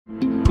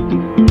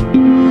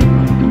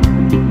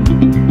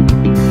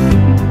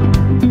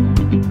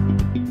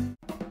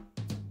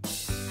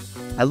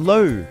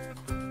Hello,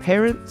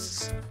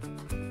 parents,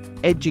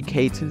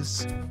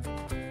 educators,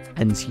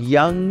 and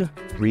young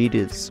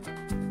readers.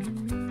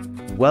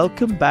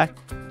 Welcome back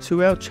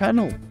to our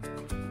channel.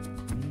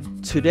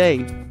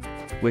 Today,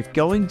 we're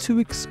going to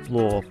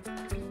explore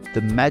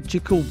the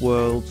magical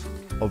world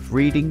of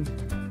reading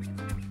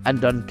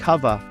and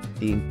uncover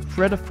the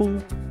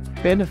incredible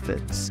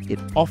benefits it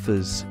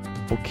offers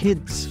for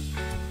kids.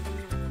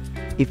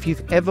 If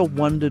you've ever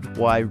wondered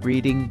why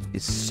reading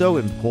is so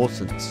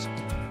important,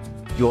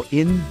 you're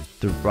in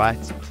the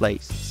right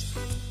place.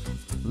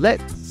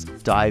 Let's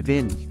dive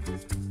in.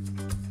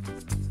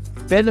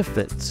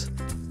 Benefit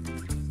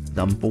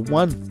number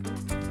 1,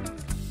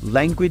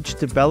 language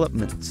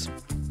development.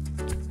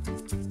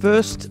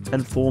 First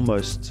and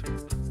foremost,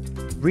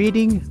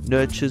 reading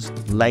nurtures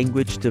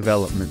language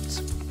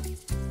development.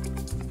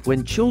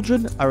 When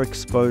children are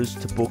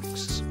exposed to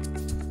books,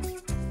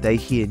 they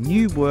hear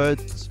new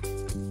words,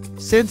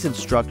 sentence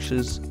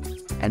structures,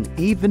 and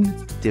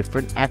even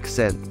different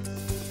accents.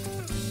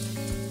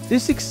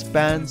 This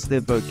expands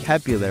their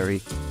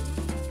vocabulary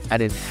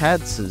and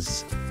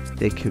enhances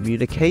their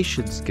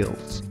communication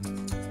skills.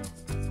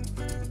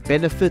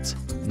 Benefit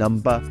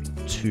number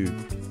 2,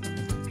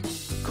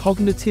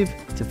 cognitive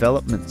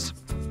development.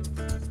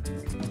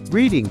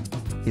 Reading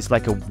is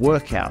like a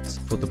workout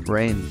for the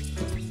brain.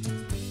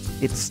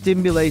 It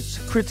stimulates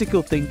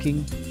critical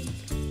thinking,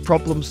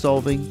 problem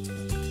solving,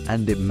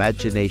 and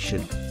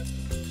imagination.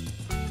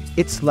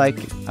 It's like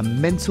a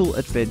mental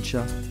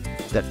adventure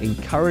that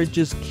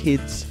encourages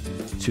kids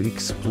to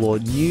explore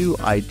new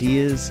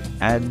ideas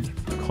and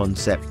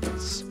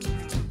concepts.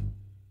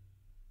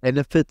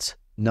 Benefit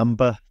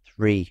number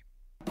 3,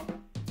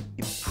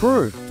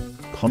 improve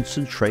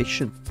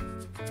concentration.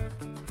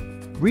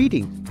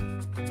 Reading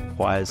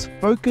requires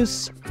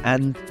focus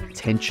and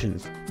attention.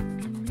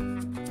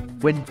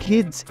 When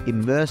kids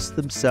immerse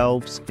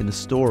themselves in a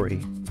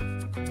story,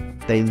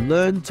 they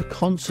learn to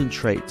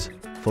concentrate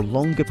for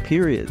longer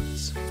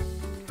periods,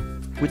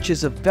 which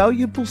is a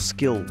valuable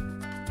skill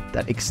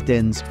that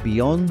extends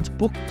beyond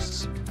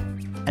books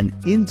and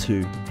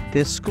into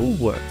their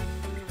schoolwork.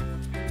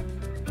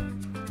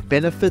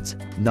 Benefit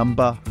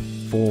number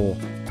 4,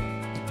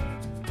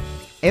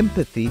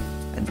 empathy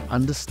and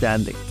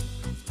understanding.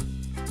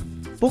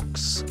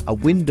 Books are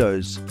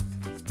windows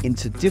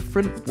into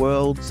different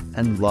worlds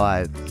and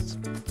lives.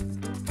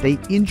 They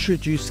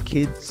introduce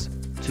kids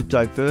to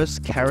diverse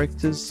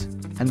characters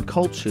and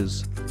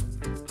cultures,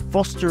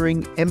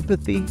 fostering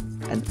empathy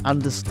and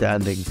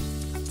understanding.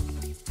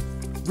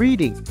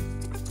 Reading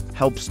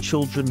helps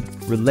children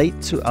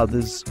relate to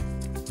others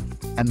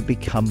and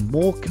become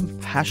more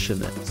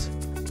compassionate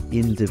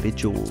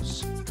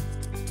individuals.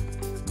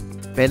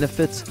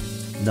 Benefit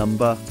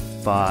number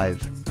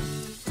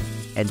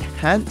 5,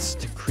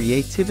 enhanced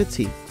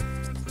creativity.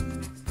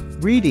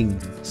 Reading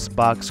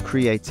sparks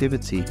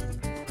creativity.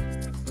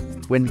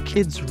 When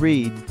kids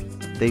read,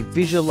 they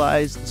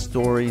visualize the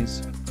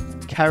stories,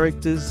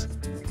 characters,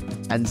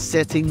 and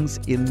settings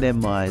in their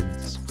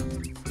minds.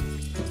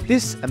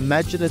 This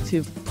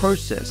imaginative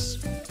process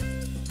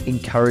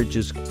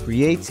encourages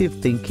creative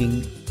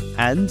thinking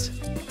and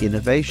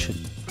innovation.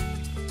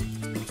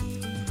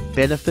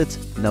 Benefit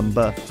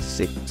number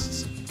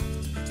 6,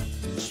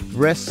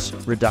 stress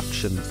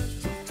reduction.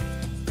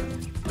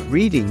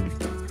 Reading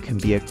can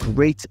be a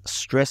great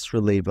stress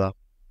reliever.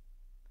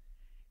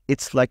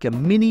 It's like a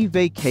mini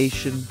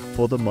vacation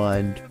for the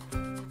mind.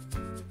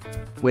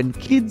 When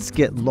kids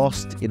get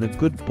lost in a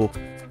good book,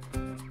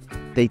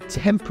 they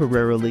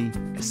temporarily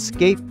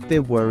escape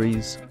their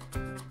worries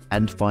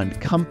and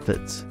find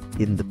comfort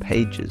in the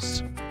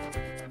pages.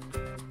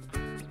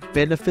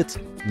 Benefit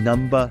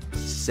number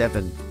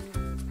 7,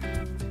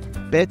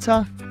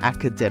 better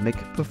academic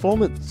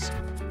performance.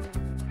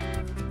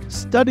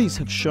 Studies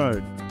have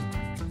shown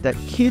that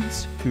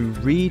kids who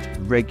read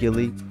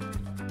regularly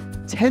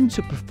tend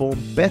to perform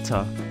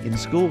better in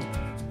school.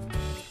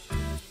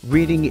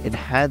 Reading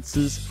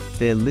enhances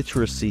their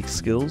literacy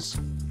skills,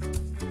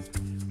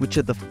 which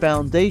are the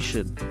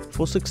foundation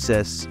for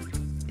success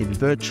in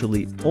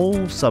virtually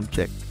all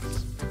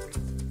subjects.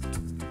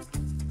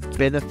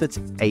 Benefit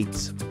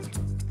 8,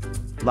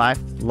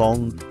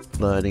 lifelong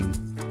learning.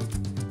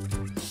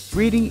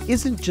 Reading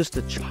isn't just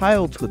a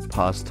childhood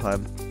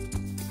pastime,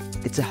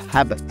 it's a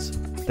habit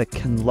that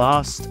can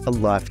last a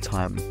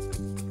lifetime.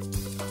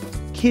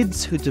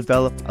 Kids who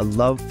develop a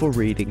love for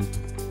reading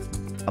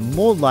are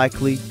more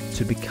likely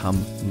to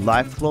become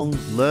lifelong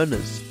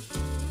learners,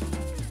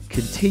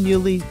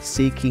 continually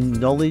seeking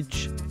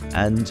knowledge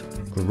and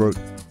growth.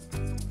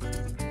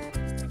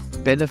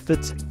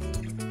 Benefit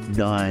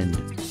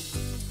 9,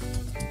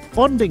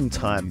 bonding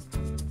time.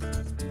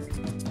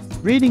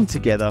 Reading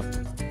together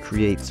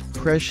creates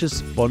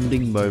precious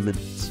bonding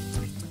moments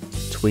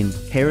between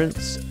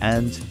parents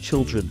and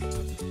children.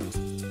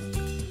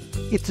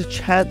 It's a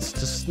chance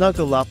to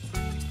snuggle up,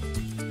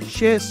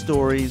 share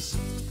stories,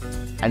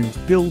 and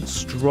build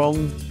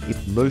strong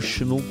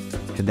emotional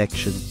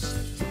connections.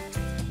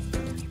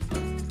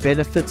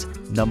 Benefit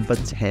number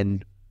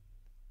 10,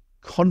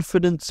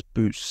 confidence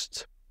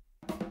boost.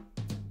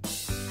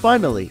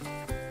 Finally,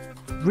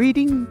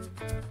 reading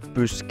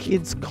boosts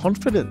kids'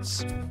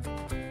 confidence.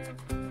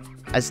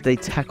 As they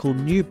tackle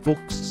new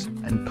books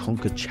and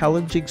conquer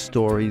challenging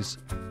stories,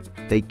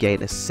 they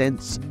gain a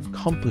sense of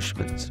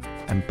accomplishment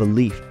and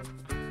belief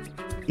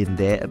in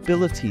their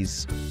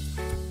abilities.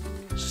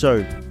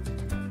 So,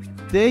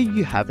 there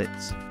you have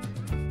it.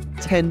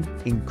 10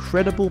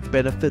 incredible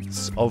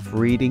benefits of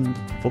reading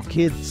for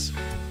kids.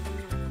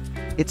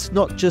 It's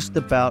not just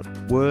about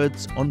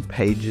words on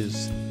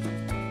pages.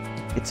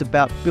 It's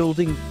about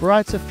building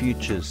brighter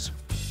futures,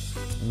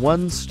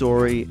 one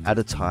story at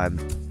a time.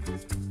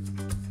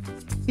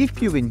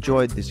 If you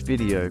enjoyed this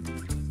video,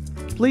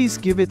 please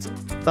give it a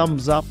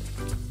thumbs up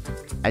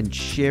and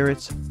share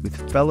it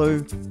with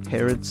fellow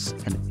parents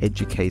and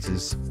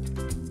educators.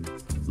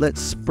 Let's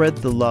spread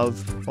the love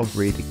of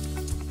reading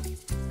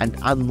and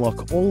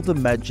unlock all the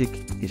magic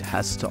it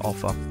has to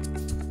offer.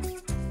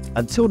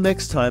 Until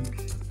next time,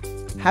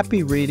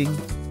 happy reading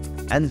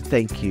and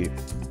thank you.